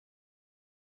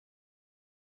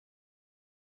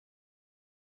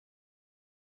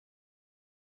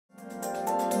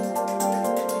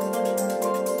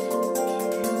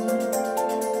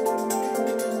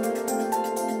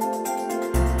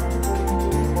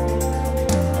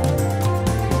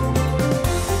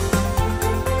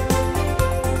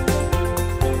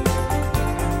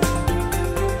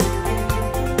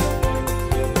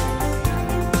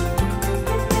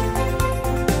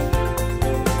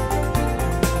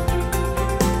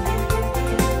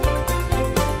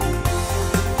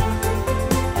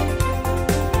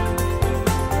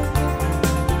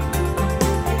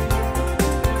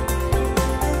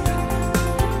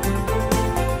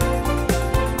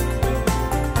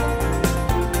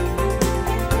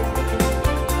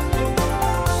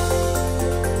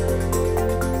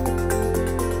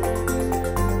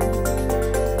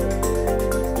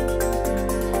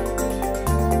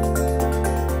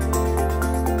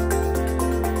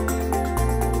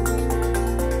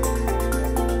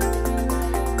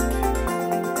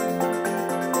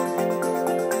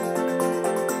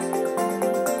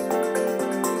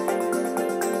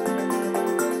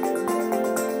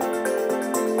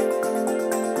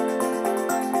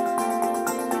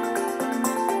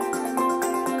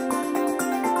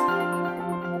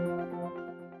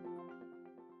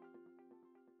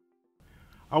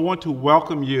want to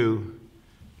welcome you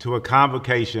to a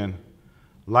convocation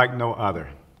like no other.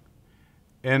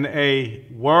 In a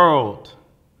world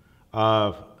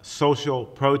of social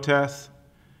protests,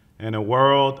 in a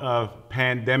world of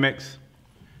pandemics,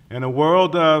 in a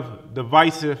world of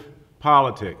divisive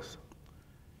politics,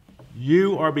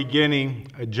 you are beginning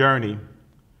a journey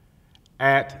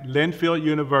at Linfield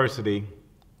University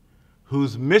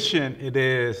whose mission it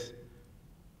is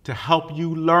to help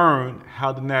you learn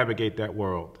how to navigate that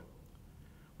world.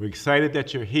 We're excited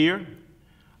that you're here.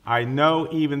 I know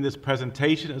even this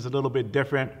presentation is a little bit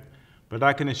different, but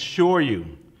I can assure you,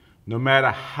 no matter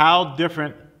how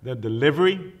different the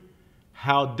delivery,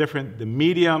 how different the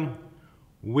medium,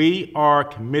 we are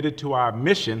committed to our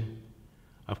mission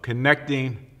of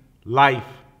connecting life,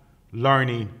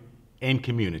 learning, and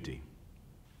community.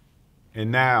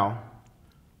 And now,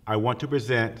 I want to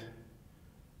present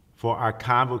for our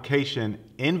Convocation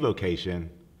Invocation,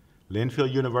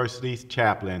 Linfield University's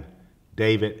chaplain,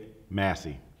 David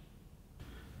Massey.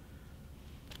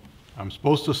 I'm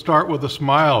supposed to start with a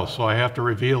smile, so I have to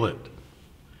reveal it.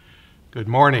 Good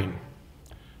morning.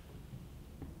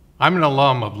 I'm an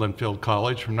alum of Linfield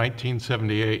College from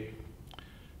 1978,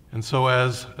 and so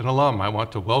as an alum, I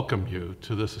want to welcome you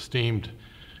to this esteemed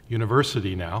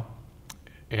university now,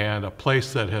 and a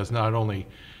place that has not only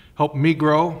helped me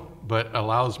grow, but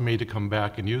allows me to come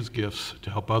back and use gifts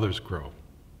to help others grow.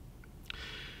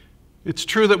 It's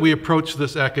true that we approach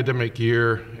this academic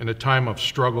year in a time of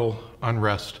struggle,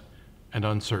 unrest, and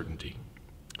uncertainty.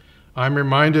 I'm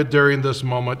reminded during this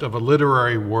moment of a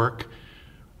literary work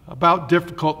about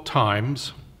difficult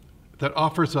times that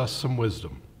offers us some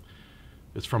wisdom.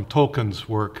 It's from Tolkien's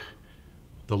work,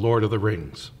 The Lord of the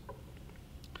Rings.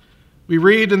 We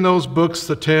read in those books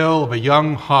the tale of a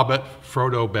young hobbit,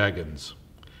 Frodo Baggins,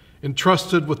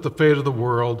 entrusted with the fate of the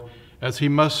world as he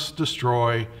must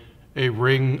destroy a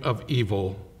ring of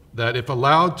evil that, if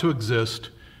allowed to exist,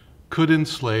 could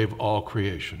enslave all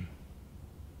creation.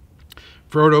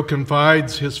 Frodo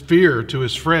confides his fear to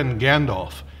his friend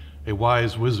Gandalf, a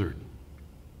wise wizard.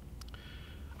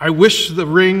 "I wish the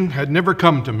ring had never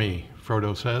come to me,"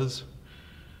 Frodo says.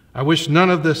 "I wish none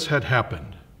of this had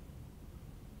happened."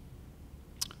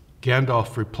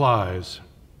 Gandalf replies,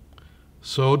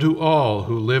 "So do all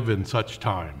who live in such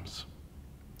times."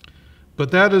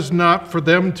 But that is not for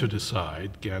them to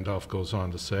decide, Gandalf goes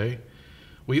on to say.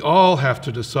 We all have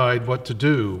to decide what to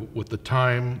do with the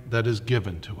time that is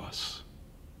given to us.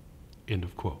 End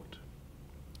of quote.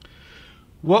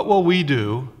 What will we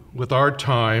do with our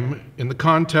time in the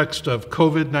context of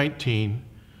COVID-19,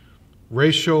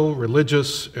 racial,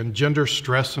 religious, and gender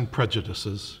stress and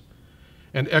prejudices,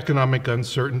 and economic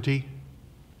uncertainty?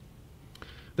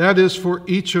 That is for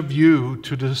each of you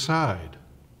to decide.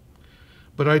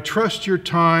 But I trust your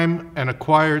time and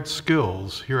acquired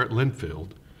skills here at Linfield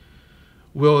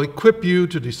will equip you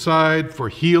to decide for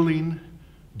healing,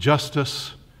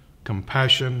 justice,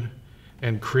 compassion,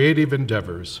 and creative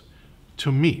endeavors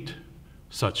to meet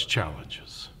such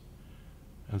challenges.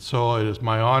 And so it is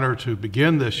my honor to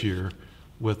begin this year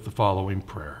with the following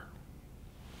prayer.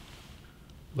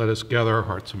 Let us gather our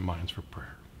hearts and minds for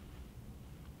prayer.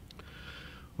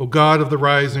 O God of the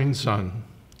rising sun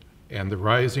and the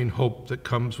rising hope that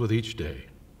comes with each day,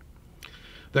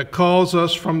 that calls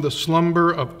us from the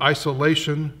slumber of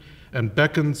isolation and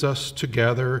beckons us to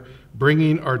gather,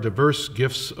 bringing our diverse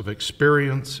gifts of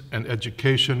experience and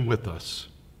education with us.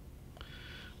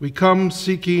 We come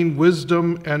seeking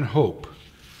wisdom and hope,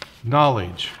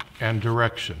 knowledge and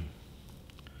direction.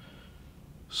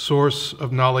 Source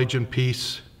of knowledge and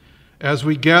peace, as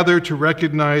we gather to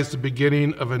recognize the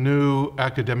beginning of a new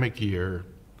academic year,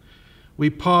 we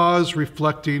pause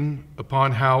reflecting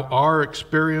upon how our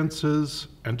experiences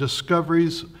and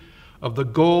discoveries of the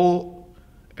goal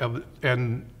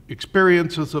and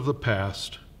experiences of the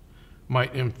past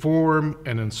might inform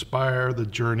and inspire the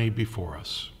journey before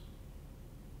us.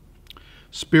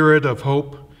 Spirit of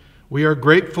hope, we are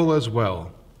grateful as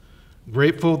well.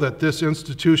 Grateful that this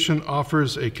institution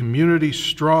offers a community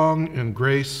strong in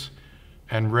grace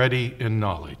and ready in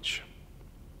knowledge.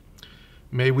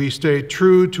 May we stay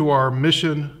true to our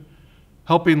mission,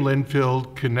 helping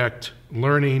Linfield connect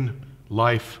learning,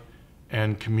 life,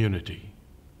 and community.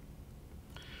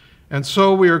 And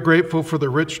so we are grateful for the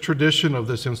rich tradition of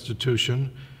this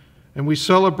institution, and we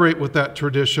celebrate with that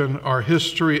tradition our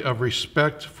history of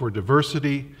respect for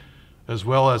diversity, as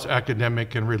well as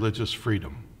academic and religious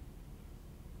freedom.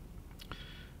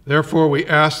 Therefore, we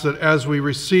ask that as we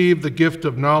receive the gift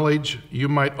of knowledge, you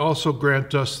might also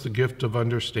grant us the gift of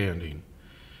understanding,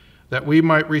 that we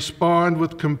might respond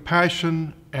with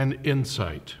compassion and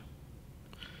insight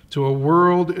to a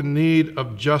world in need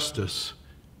of justice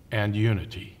and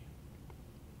unity.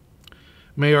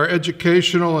 May our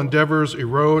educational endeavors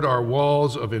erode our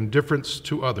walls of indifference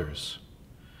to others.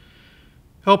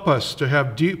 Help us to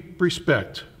have deep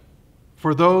respect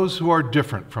for those who are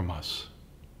different from us.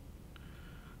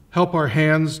 Help our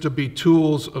hands to be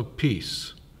tools of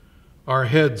peace, our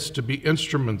heads to be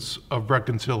instruments of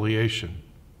reconciliation.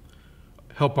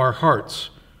 Help our hearts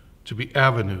to be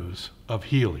avenues of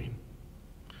healing.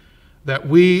 That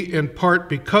we, in part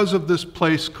because of this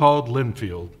place called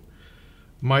Linfield,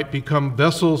 might become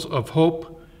vessels of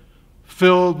hope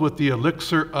filled with the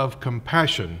elixir of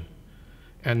compassion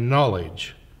and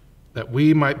knowledge, that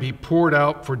we might be poured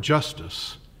out for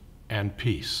justice and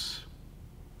peace.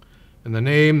 In the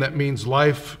name that means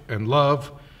life and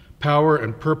love, power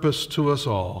and purpose to us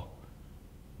all,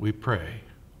 we pray.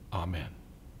 Amen.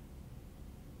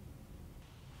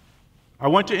 I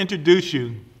want to introduce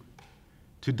you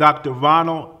to Dr.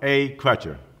 Ronald A.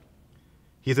 Crutcher.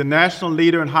 He's a national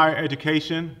leader in higher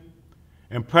education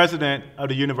and president of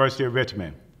the University of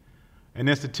Richmond, an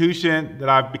institution that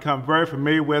I've become very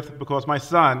familiar with because my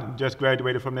son just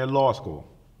graduated from their law school.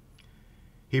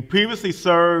 He previously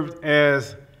served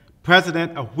as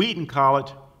president of Wheaton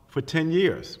College for 10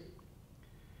 years.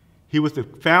 He was the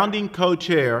founding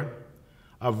co-chair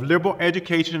of Liberal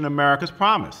Education in America's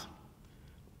Promise,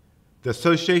 the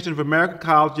Association of American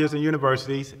Colleges and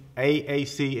Universities,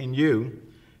 AAC&U,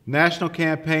 national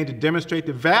campaign to demonstrate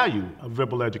the value of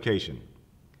liberal education.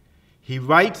 He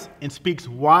writes and speaks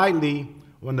widely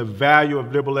on the value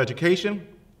of liberal education,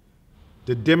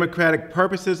 the democratic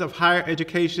purposes of higher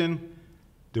education,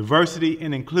 diversity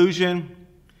and inclusion,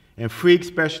 and free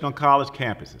expression on college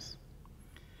campuses.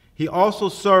 He also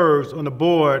serves on the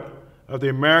board of the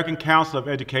American Council of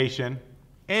Education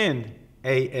and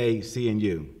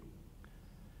AAC&U.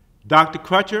 Dr.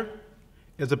 Crutcher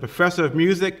is a professor of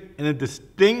music and a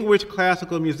distinguished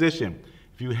classical musician.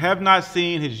 If you have not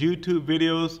seen his YouTube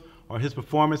videos or his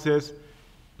performances,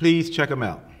 please check him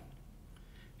out.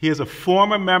 He is a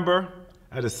former member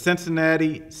of the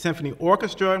Cincinnati Symphony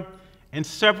Orchestra and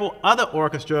several other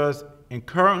orchestras, and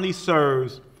currently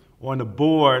serves on the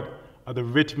board of the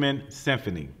Richmond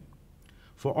Symphony.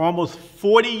 For almost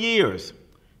 40 years,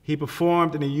 he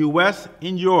performed in the US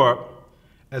and Europe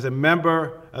as a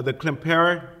member of the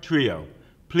Klimpera Trio.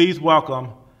 Please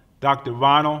welcome Dr.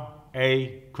 Ronald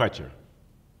A. Crutcher.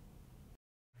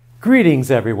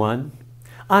 Greetings, everyone.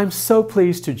 I'm so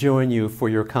pleased to join you for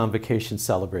your Convocation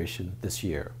celebration this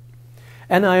year.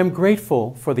 And I am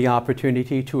grateful for the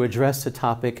opportunity to address a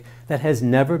topic that has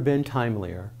never been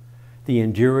timelier, the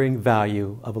enduring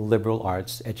value of a liberal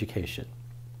arts education.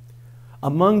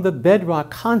 Among the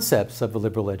bedrock concepts of a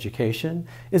liberal education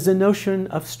is the notion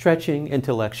of stretching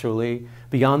intellectually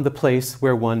beyond the place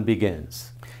where one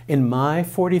begins. In my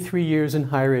 43 years in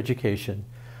higher education,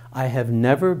 I have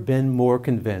never been more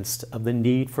convinced of the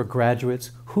need for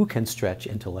graduates who can stretch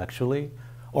intellectually,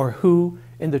 or who,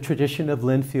 in the tradition of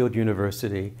Linfield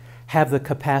University, have the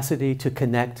capacity to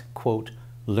connect, quote,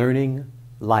 learning,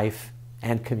 life,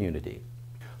 and community.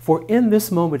 For in this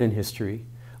moment in history,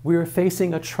 we are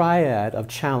facing a triad of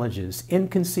challenges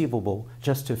inconceivable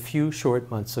just a few short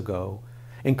months ago,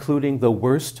 including the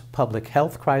worst public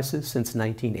health crisis since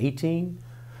 1918,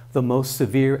 the most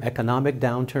severe economic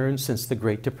downturn since the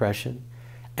Great Depression,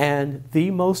 and the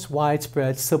most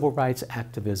widespread civil rights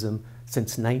activism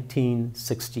since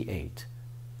 1968.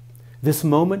 This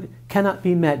moment cannot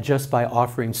be met just by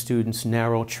offering students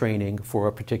narrow training for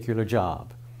a particular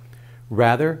job.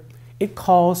 Rather, it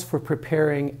calls for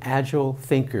preparing agile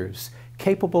thinkers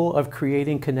capable of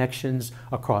creating connections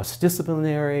across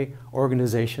disciplinary,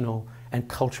 organizational, and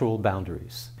cultural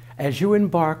boundaries. As you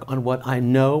embark on what I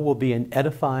know will be an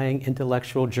edifying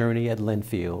intellectual journey at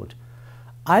Linfield,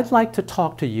 I'd like to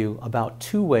talk to you about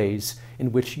two ways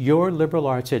in which your liberal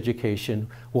arts education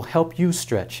will help you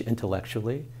stretch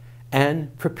intellectually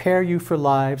and prepare you for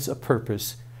lives of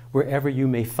purpose wherever you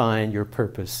may find your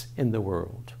purpose in the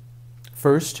world.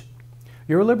 First,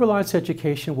 your liberal arts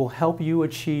education will help you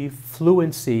achieve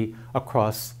fluency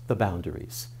across the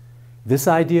boundaries. This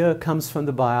idea comes from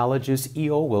the biologist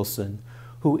E.O. Wilson,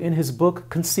 who in his book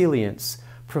Consilience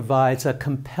provides a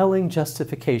compelling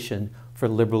justification for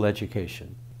liberal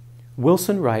education.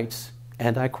 Wilson writes,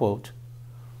 and I quote,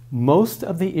 "Most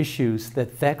of the issues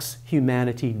that vex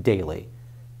humanity daily,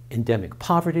 endemic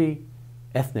poverty,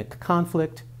 ethnic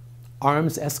conflict,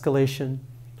 arms escalation,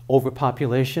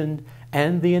 overpopulation,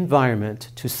 and the environment,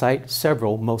 to cite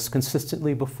several most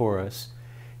consistently before us,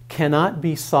 cannot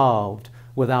be solved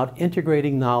without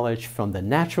integrating knowledge from the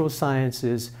natural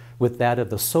sciences with that of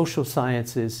the social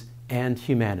sciences and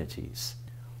humanities.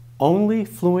 Only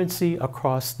fluency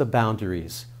across the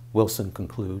boundaries, Wilson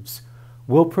concludes,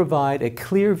 will provide a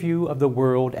clear view of the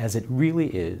world as it really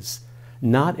is,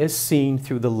 not as seen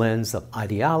through the lens of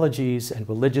ideologies and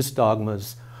religious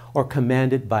dogmas or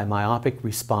commanded by myopic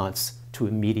response to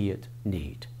immediate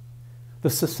need.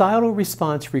 The societal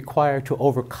response required to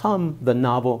overcome the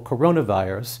novel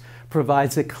coronavirus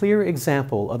provides a clear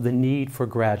example of the need for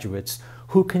graduates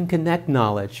who can connect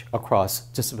knowledge across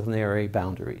disciplinary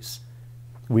boundaries.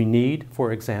 We need,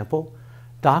 for example,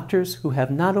 doctors who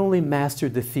have not only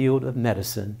mastered the field of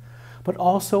medicine, but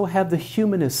also have the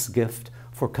humanist's gift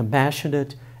for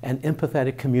compassionate and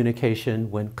empathetic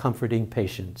communication when comforting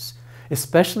patients,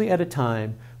 especially at a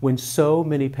time when so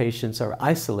many patients are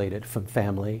isolated from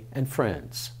family and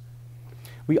friends.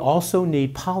 We also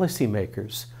need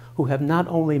policymakers who have not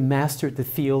only mastered the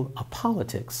field of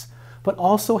politics, but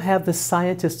also have the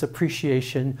scientist's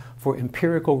appreciation for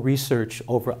empirical research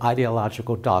over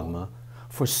ideological dogma,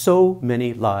 for so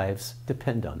many lives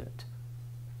depend on it.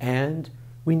 And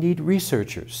we need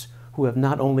researchers who have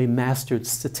not only mastered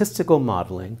statistical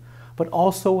modeling, but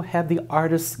also have the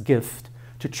artist's gift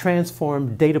to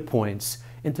transform data points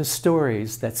into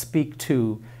stories that speak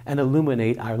to and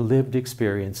illuminate our lived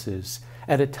experiences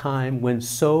at a time when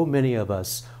so many of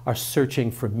us are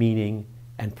searching for meaning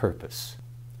and purpose.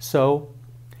 So,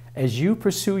 as you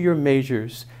pursue your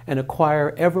majors and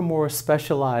acquire ever more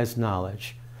specialized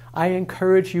knowledge, I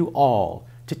encourage you all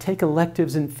to take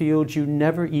electives in fields you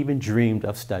never even dreamed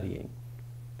of studying.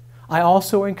 I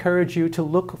also encourage you to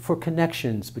look for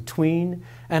connections between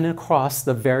and across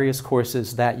the various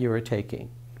courses that you are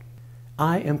taking.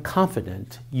 I am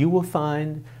confident you will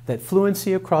find that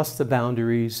fluency across the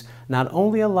boundaries not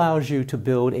only allows you to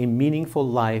build a meaningful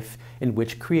life in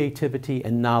which creativity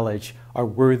and knowledge are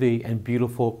worthy and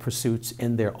beautiful pursuits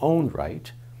in their own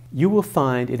right, you will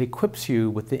find it equips you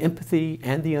with the empathy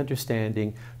and the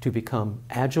understanding to become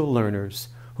agile learners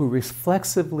who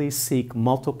reflexively seek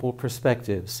multiple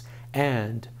perspectives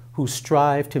and who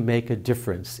strive to make a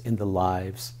difference in the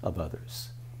lives of others.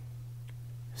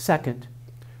 Second,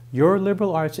 your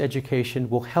liberal arts education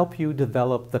will help you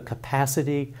develop the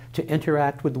capacity to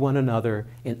interact with one another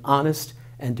in honest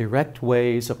and direct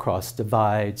ways across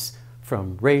divides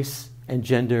from race and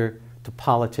gender to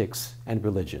politics and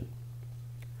religion.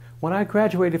 When I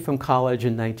graduated from college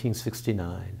in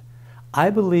 1969, I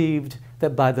believed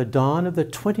that by the dawn of the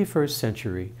 21st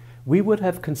century, we would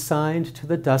have consigned to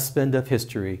the dustbin of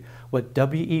history what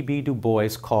W.E.B. Du Bois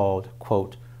called,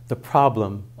 quote, the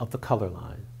problem of the color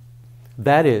line.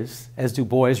 That is, as Du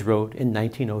Bois wrote in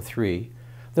 1903,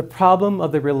 the problem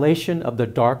of the relation of the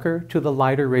darker to the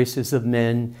lighter races of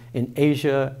men in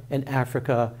Asia and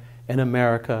Africa and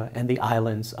America and the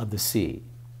islands of the sea.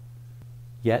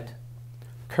 Yet,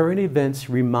 current events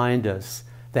remind us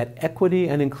that equity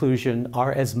and inclusion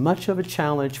are as much of a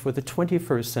challenge for the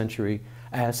 21st century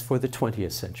as for the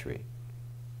 20th century.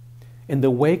 In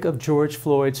the wake of George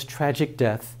Floyd's tragic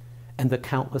death and the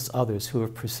countless others who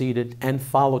have preceded and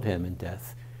followed him in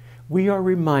death, we are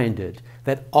reminded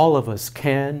that all of us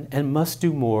can and must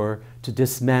do more to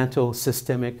dismantle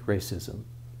systemic racism.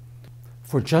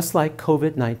 For just like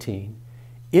COVID-19,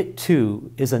 it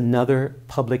too is another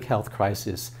public health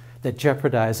crisis that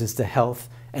jeopardizes the health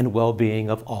and well-being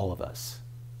of all of us.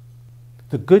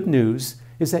 The good news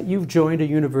is that you've joined a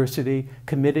university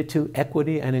committed to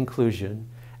equity and inclusion,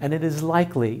 and it is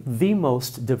likely the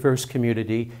most diverse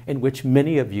community in which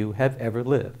many of you have ever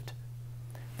lived.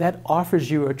 That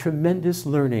offers you a tremendous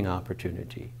learning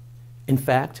opportunity. In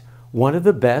fact, one of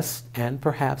the best and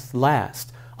perhaps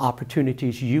last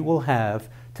opportunities you will have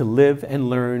to live and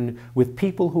learn with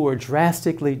people who are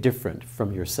drastically different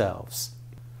from yourselves.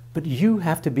 But you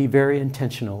have to be very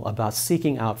intentional about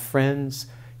seeking out friends,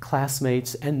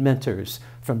 classmates, and mentors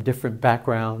from different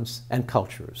backgrounds and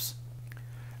cultures.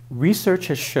 Research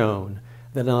has shown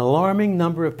that an alarming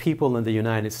number of people in the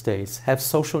United States have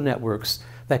social networks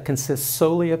that consist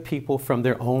solely of people from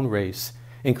their own race,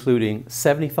 including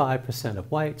 75%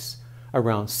 of whites,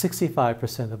 around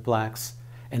 65% of blacks,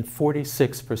 and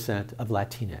 46% of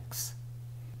Latinx.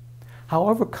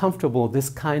 However comfortable this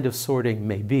kind of sorting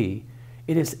may be,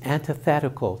 it is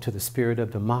antithetical to the spirit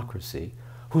of democracy,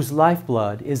 whose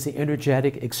lifeblood is the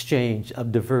energetic exchange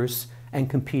of diverse and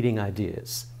competing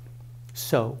ideas.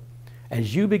 So,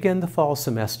 as you begin the fall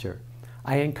semester,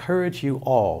 I encourage you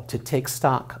all to take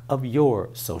stock of your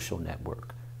social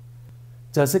network.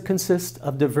 Does it consist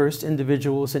of diverse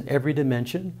individuals in every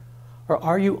dimension, or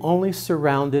are you only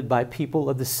surrounded by people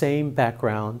of the same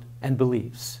background and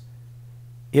beliefs?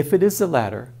 If it is the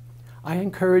latter, I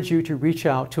encourage you to reach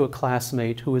out to a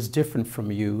classmate who is different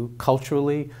from you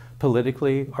culturally,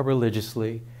 politically, or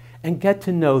religiously, and get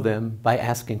to know them by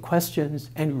asking questions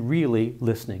and really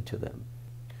listening to them.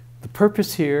 The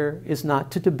purpose here is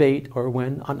not to debate or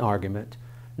win an argument,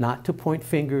 not to point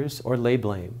fingers or lay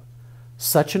blame.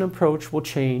 Such an approach will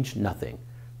change nothing,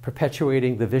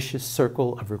 perpetuating the vicious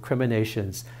circle of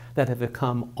recriminations that have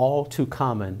become all too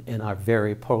common in our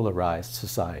very polarized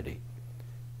society.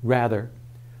 Rather,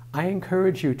 I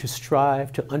encourage you to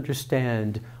strive to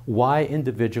understand why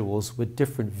individuals with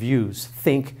different views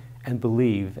think and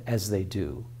believe as they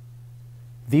do.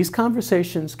 These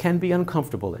conversations can be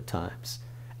uncomfortable at times,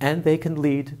 and they can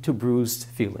lead to bruised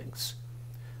feelings.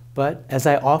 But as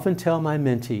I often tell my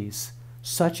mentees,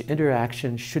 such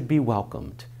interaction should be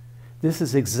welcomed. This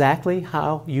is exactly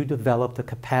how you develop the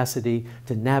capacity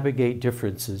to navigate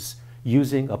differences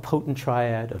using a potent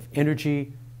triad of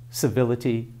energy,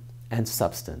 civility, and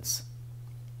substance.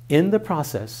 In the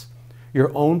process,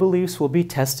 your own beliefs will be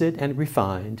tested and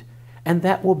refined, and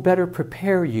that will better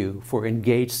prepare you for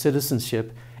engaged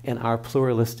citizenship in our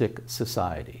pluralistic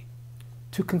society.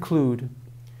 To conclude,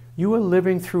 you are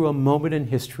living through a moment in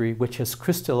history which has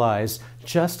crystallized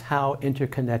just how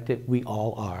interconnected we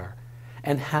all are,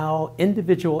 and how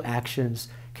individual actions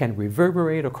can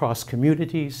reverberate across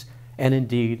communities and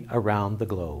indeed around the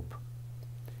globe.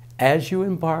 As you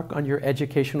embark on your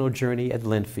educational journey at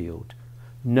Linfield,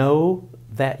 know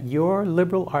that your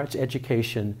liberal arts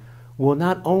education will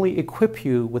not only equip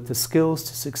you with the skills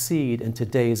to succeed in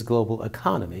today's global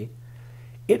economy,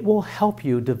 it will help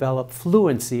you develop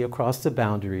fluency across the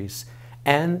boundaries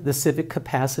and the civic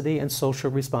capacity and social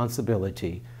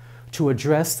responsibility to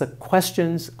address the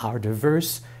questions our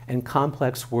diverse and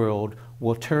complex world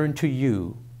will turn to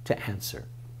you to answer.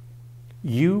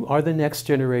 You are the next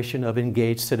generation of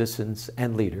engaged citizens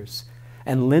and leaders,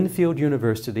 and Linfield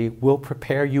University will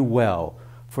prepare you well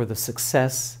for the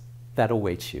success that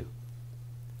awaits you.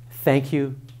 Thank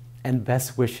you, and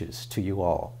best wishes to you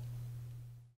all.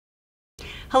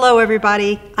 Hello,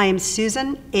 everybody. I am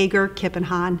Susan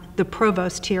Ager-Kippenhahn, the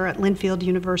provost here at Linfield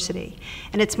University,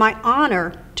 and it's my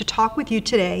honor to talk with you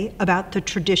today about the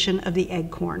tradition of the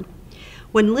acorn.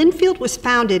 When Linfield was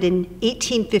founded in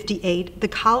 1858, the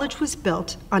college was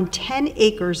built on 10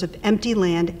 acres of empty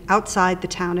land outside the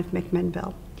town of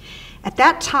McMinnville. At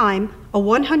that time, a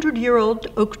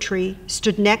 100-year-old oak tree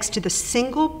stood next to the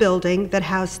single building that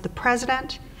housed the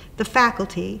president, the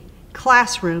faculty,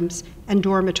 classrooms, and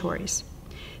dormitories.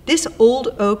 This old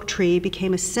oak tree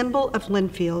became a symbol of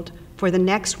Linfield for the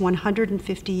next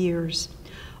 150 years.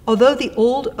 Although the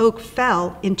old oak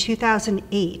fell in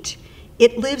 2008,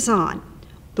 it lives on.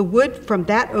 The wood from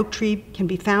that oak tree can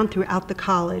be found throughout the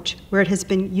college, where it has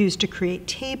been used to create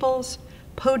tables,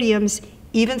 podiums,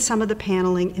 even some of the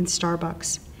paneling in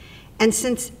Starbucks. And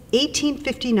since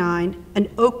 1859, an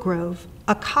oak grove,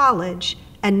 a college,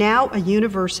 and now a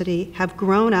university have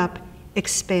grown up,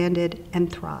 expanded, and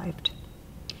thrived.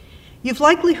 You've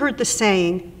likely heard the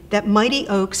saying that mighty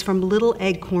oaks from little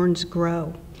acorns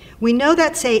grow. We know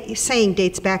that saying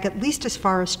dates back at least as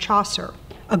far as Chaucer,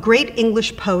 a great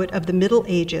English poet of the Middle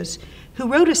Ages,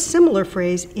 who wrote a similar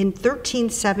phrase in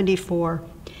 1374,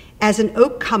 "As an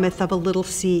oak cometh of a little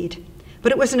seed."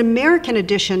 But it was an American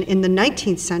addition in the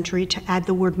 19th century to add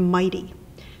the word mighty.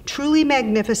 Truly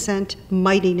magnificent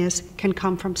mightiness can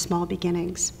come from small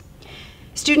beginnings.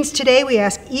 Students, today we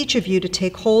ask each of you to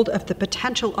take hold of the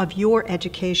potential of your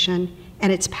education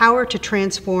and its power to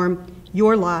transform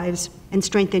your lives and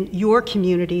strengthen your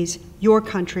communities, your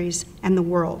countries, and the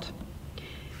world.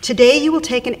 Today you will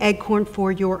take an acorn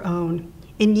for your own.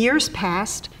 In years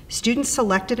past, students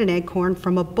selected an acorn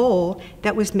from a bowl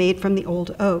that was made from the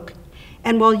old oak.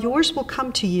 And while yours will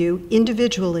come to you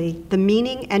individually, the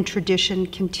meaning and tradition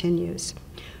continues.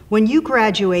 When you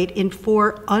graduate in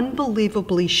 4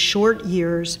 unbelievably short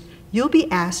years, you'll be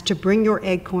asked to bring your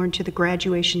acorn to the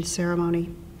graduation ceremony,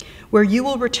 where you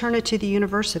will return it to the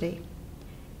university,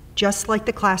 just like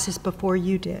the classes before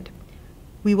you did.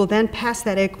 We will then pass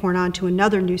that acorn on to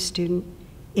another new student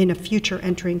in a future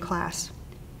entering class.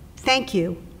 Thank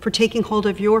you for taking hold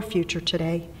of your future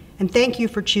today, and thank you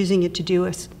for choosing to do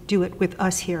it with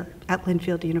us here at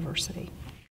Linfield University.